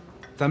室呢？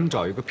咱们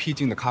找一个僻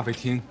静的咖啡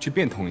厅去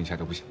变通一下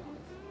都不行吗？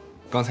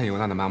刚才尤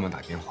娜的妈妈打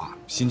电话，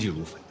心急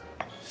如焚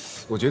的，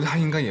我觉得她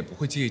应该也不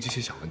会介意这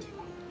些小问题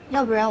吧。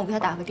要不然我给她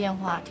打个电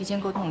话，提前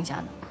沟通一下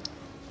呢。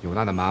尤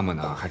娜的妈妈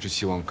呢，还是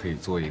希望可以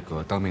做一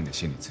个当面的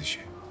心理咨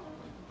询，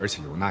而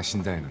且尤娜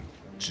现在呢，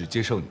只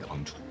接受你的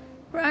帮助。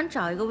不然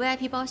找一个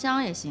VIP 包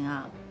厢也行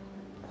啊，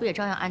不也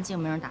照样安静，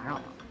没人打扰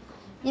吗？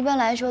一般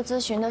来说，咨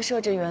询的设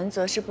置原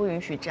则是不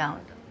允许这样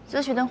的。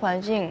咨询的环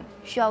境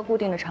需要固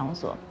定的场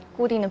所、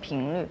固定的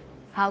频率，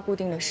还有固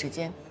定的时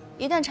间。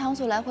一旦场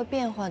所来回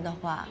变换的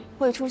话，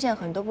会出现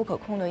很多不可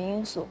控的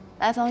因素，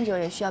来访者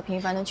也需要频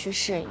繁的去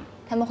适应，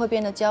他们会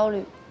变得焦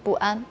虑、不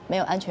安，没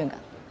有安全感。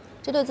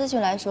这对咨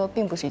询来说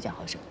并不是一件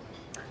好事。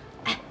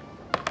哎，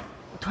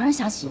我突然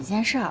想起一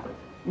件事儿，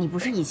你不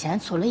是以前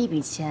存了一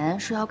笔钱，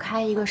说要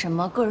开一个什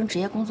么个人职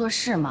业工作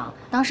室吗？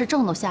当时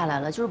证都下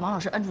来了，就是王老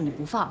师摁住你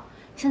不放。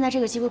现在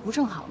这个机会不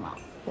正好吗？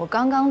我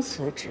刚刚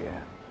辞职，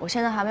我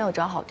现在还没有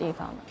找好地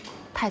方呢，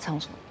太仓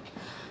促了。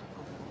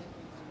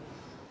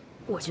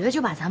我觉得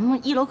就把咱们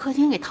1楼客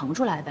厅给腾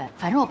出来呗，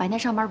反正我白天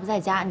上班不在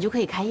家，你就可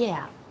以开业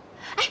呀。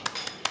哎，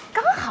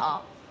刚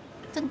好。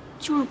但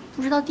就是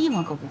不知道地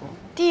方够不够。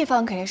地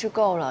方肯定是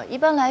够了。一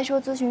般来说，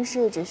咨询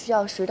室只需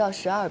要10到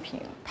12平。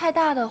太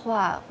大的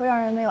话会让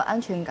人没有安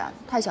全感，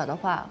太小的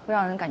话会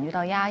让人感觉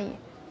到压抑。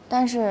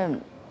但是，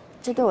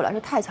这对我来说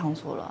太仓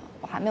促了，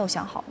我还没有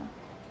想好呢。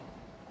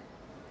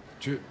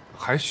这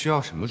还需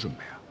要什么准备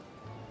啊？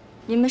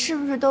你们是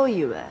不是都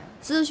以为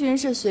咨询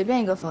室随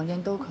便一个房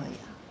间都可以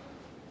啊？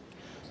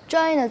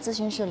专业的咨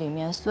询室里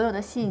面，所有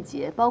的细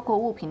节，包括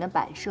物品的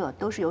摆设，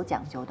都是有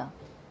讲究的。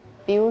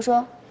比如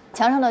说，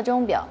墙上的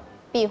钟表、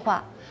壁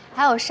画，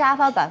还有沙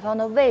发摆放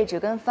的位置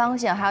跟方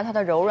向，还有它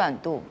的柔软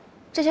度，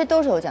这些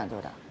都是有讲究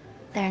的。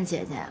但是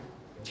姐姐，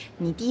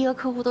你第一个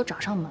客户都找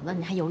上门了，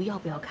你还犹豫要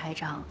不要开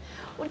张？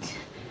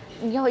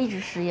你要一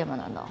直失业吗？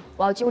难道？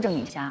我要纠正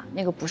一下，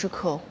那个不是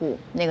客户，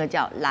那个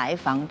叫来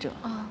访者。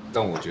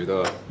但我觉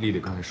得丽丽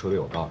刚才说的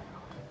有道理啊，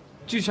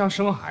就像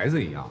生孩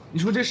子一样，你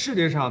说这世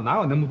界上哪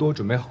有那么多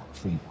准备好的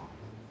父母啊？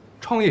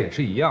创业也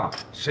是一样，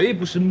谁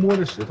不是摸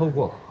着石头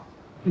过河？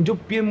你就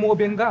边摸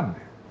边干呗。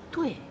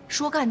对，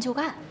说干就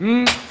干。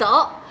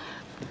走。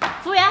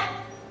服务员，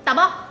打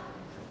包。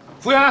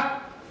服务员，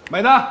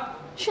买单。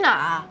去哪儿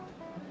啊？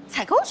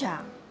采购去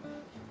啊？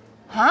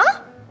啊？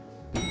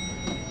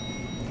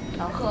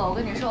小贺，我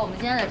跟你说，我们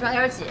今天得抓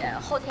点紧，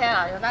后天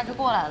啊，尤娜就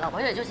过来了，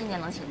我也就今年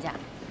能请假。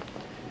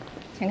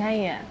钱开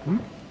逸，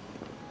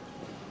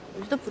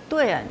我觉得不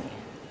对啊，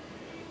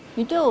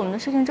你对我们的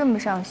事情这么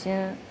上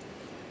心，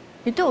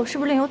你对我是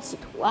不是另有企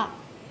图啊？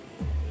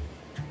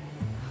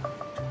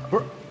不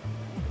是，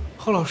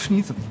贺老师，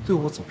你怎么对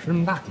我总是那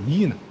么大敌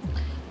意呢？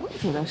我也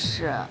觉得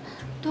是，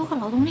多换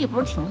劳动力不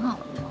是挺好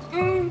的吗？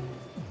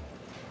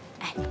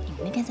哎，你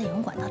们那天在游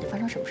泳馆到底发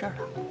生什么事儿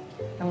了？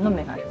什么都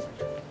没发生。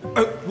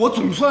哎，我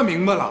总算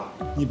明白了，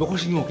你不会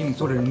是因为我给你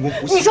做了人工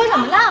呼吸？你说什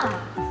么呢？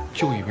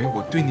就以为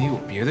我对你有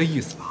别的意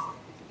思吧？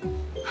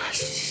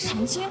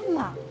神经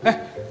吧！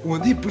哎，我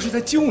那不是在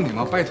救你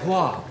吗？拜托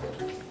啊！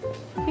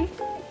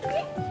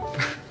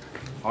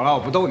好了，我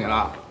不逗你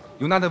了。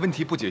尤娜的问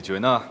题不解决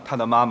呢，她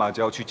的妈妈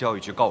就要去教育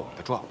局告我们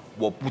的状。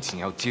我不仅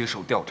要接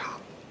受调查，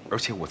而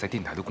且我在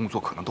电台的工作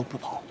可能都不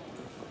保，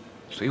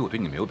所以我对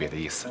你没有别的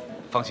意思，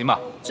放心吧。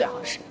最好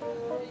是。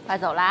快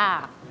走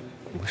啦！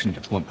不会是你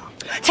的错吧？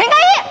钱开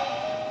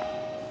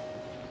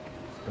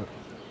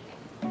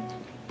逸，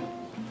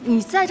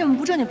你再这么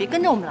不正经，别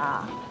跟着我们了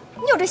啊！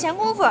你有这闲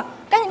工夫，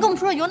赶紧跟我们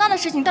说说尤娜的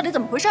事情到底怎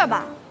么回事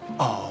吧。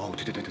哦，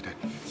对，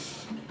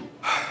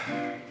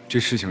这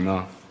事情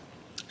呢，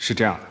是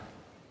这样的。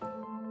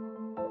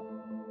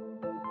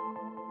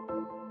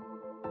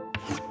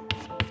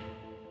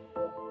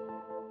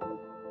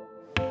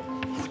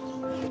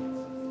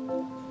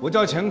我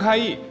叫钱开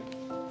逸，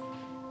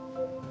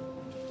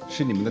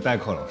是你们的代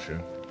课老师，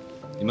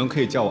你们可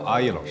以叫我阿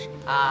叶老师。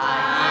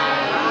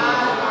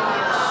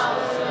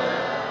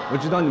我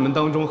知道你们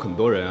当中很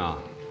多人啊，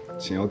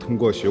想要通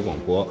过学广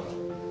播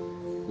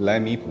来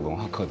弥补文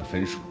化课的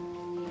分数，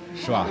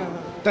是吧？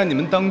但你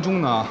们当中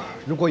呢，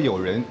如果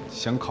有人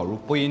想考入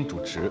播音主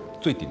持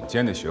最顶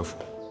尖的学府，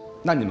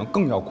那你们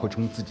更要扩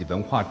充自己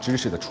文化知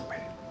识的储备。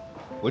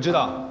我知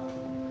道，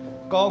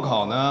高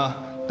考呢，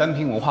单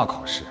凭文化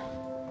考试，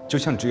就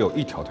像只有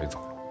一条腿走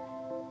路，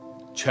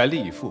全力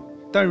以赴。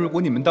但如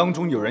果你们当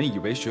中有人以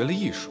为学了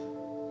艺术，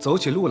走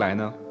起路来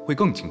呢会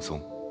更轻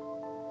松，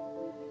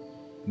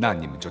那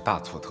你们就大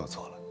错特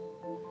错了。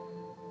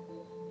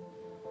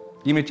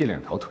因为这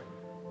2条腿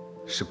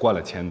是灌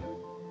了铅的。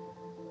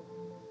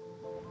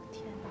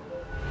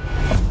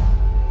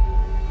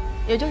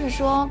也就是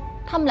说，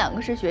他们2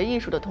个是学艺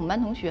术的同班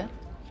同学。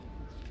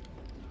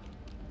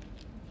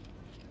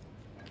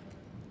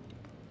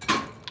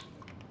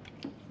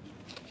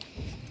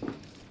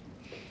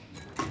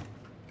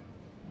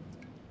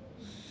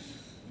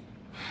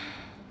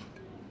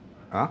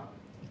啊，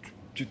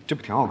这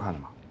不挺好看的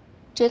吗？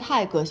这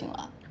太个性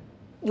了，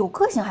有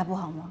个性还不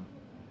好吗？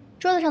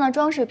桌子上的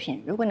装饰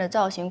品，如果你的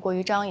造型过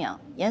于张扬，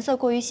颜色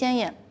过于鲜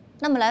艳，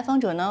那么来访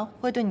者呢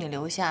会对你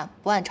留下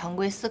不按常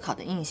规思考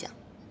的印象。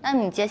那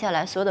你接下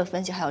来所有的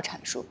分析还有阐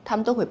述，他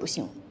们都会不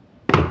信我。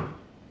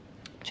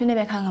去那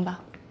边看看吧。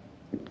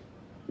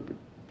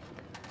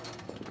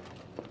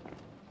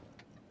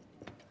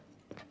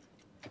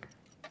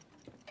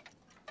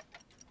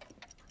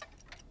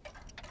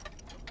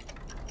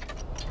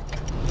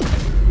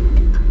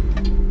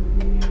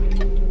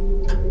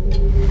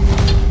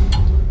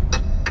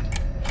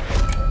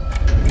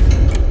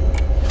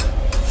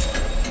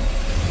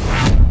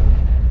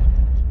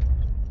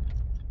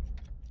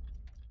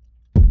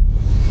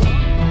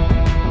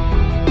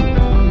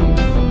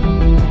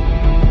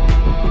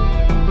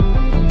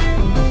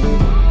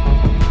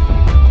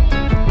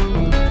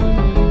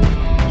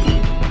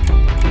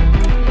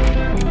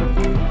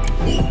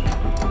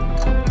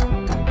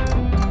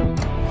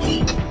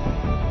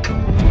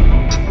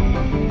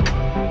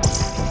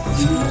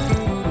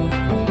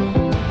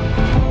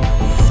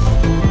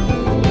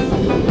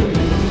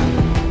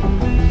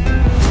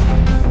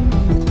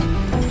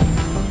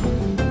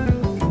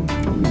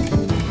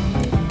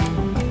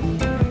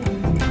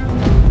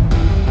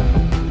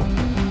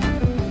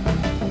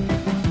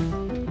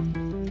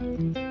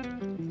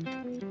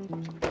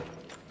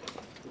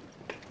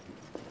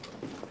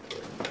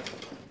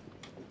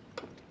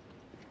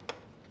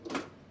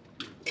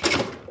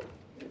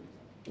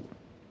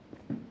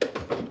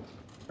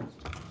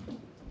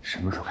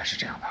什么时候开始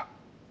这样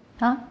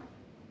的？啊？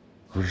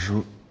不是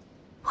说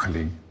很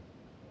灵？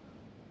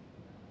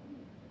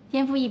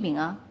天赋异禀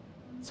啊！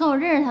从我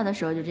认识他的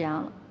时候就这样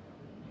了。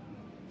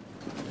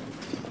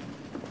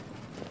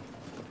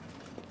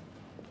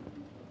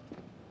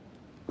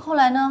后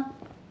来呢？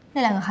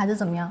那2个孩子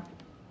怎么样？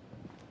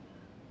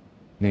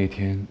那一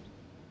天，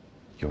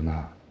尤娜。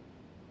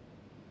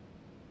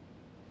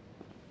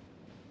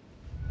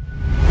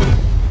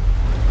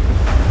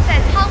在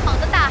苍茫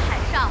的大海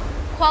上，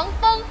狂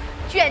风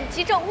卷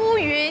集着乌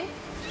云，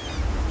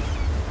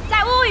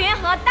在乌云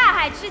和大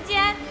海之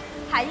间，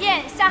海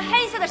燕像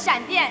黑色的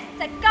闪电，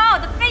在高傲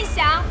的飞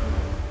翔。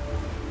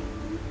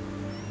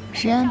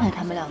谁安排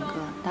他们2个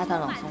搭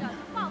档朗诵的？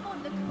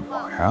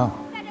我呀。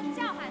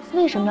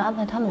为什么要安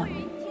排他们2个？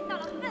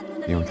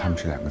因为他们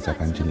是2个在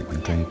班级里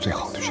面专业最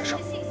好的学生。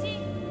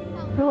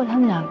如果他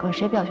们2个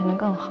谁表现得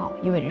更好，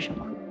意味着什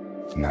么？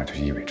那就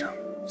意味着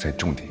在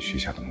重点学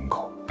校的门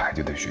口排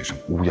队的学生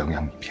乌泱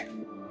泱一片，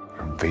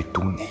而唯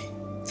独你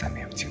在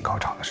没有进考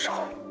场的时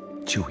候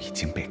就已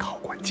经被考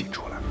官记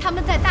住了。他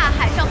们在大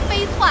海上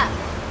飞窜，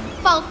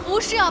仿佛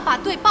是要把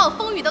对暴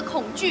风雨的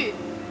恐惧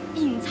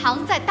隐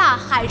藏在大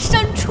海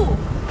深处。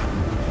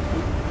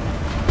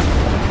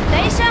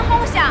雷声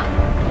轰响，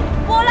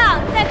波浪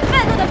在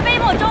愤怒的飞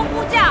沫中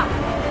呼叫，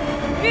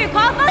欲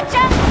狂风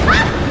尘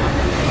啊！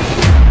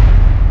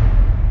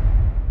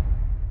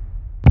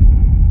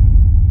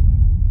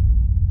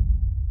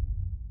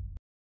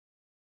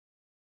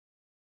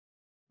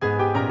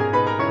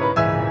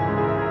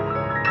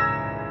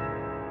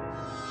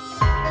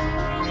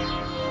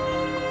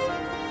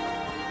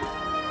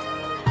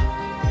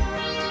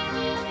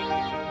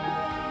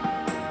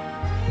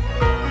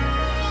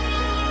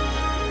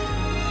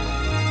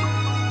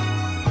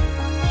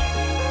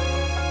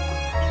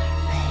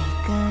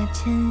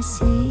晨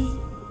曦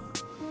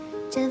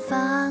绽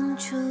放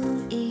出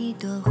一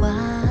朵花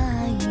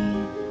语，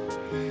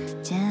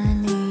这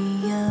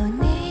里有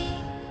你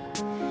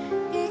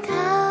与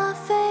咖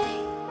啡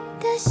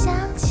的香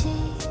气。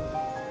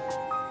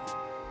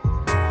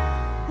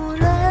无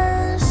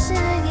论是阴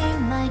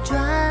霾转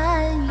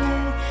雨，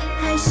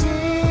还是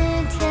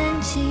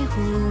天气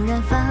忽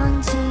然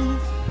放晴，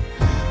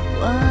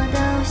我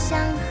都想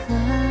和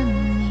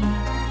你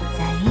在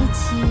一起。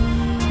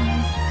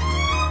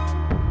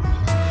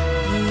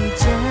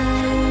阵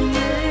雨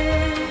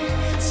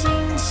轻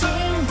轻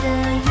地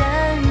远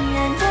远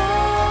地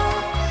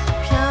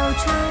飘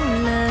出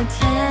了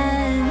天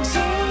际，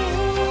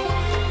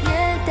也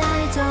带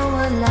走我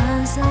蓝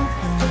色和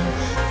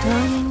多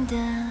云的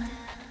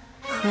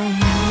回忆。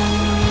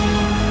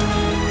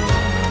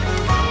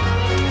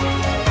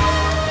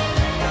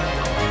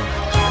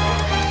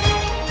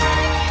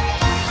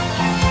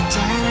绽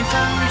放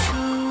出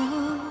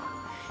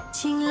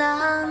晴朗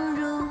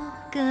如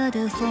歌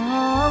的风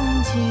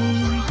景，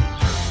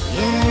也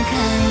看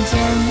见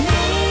你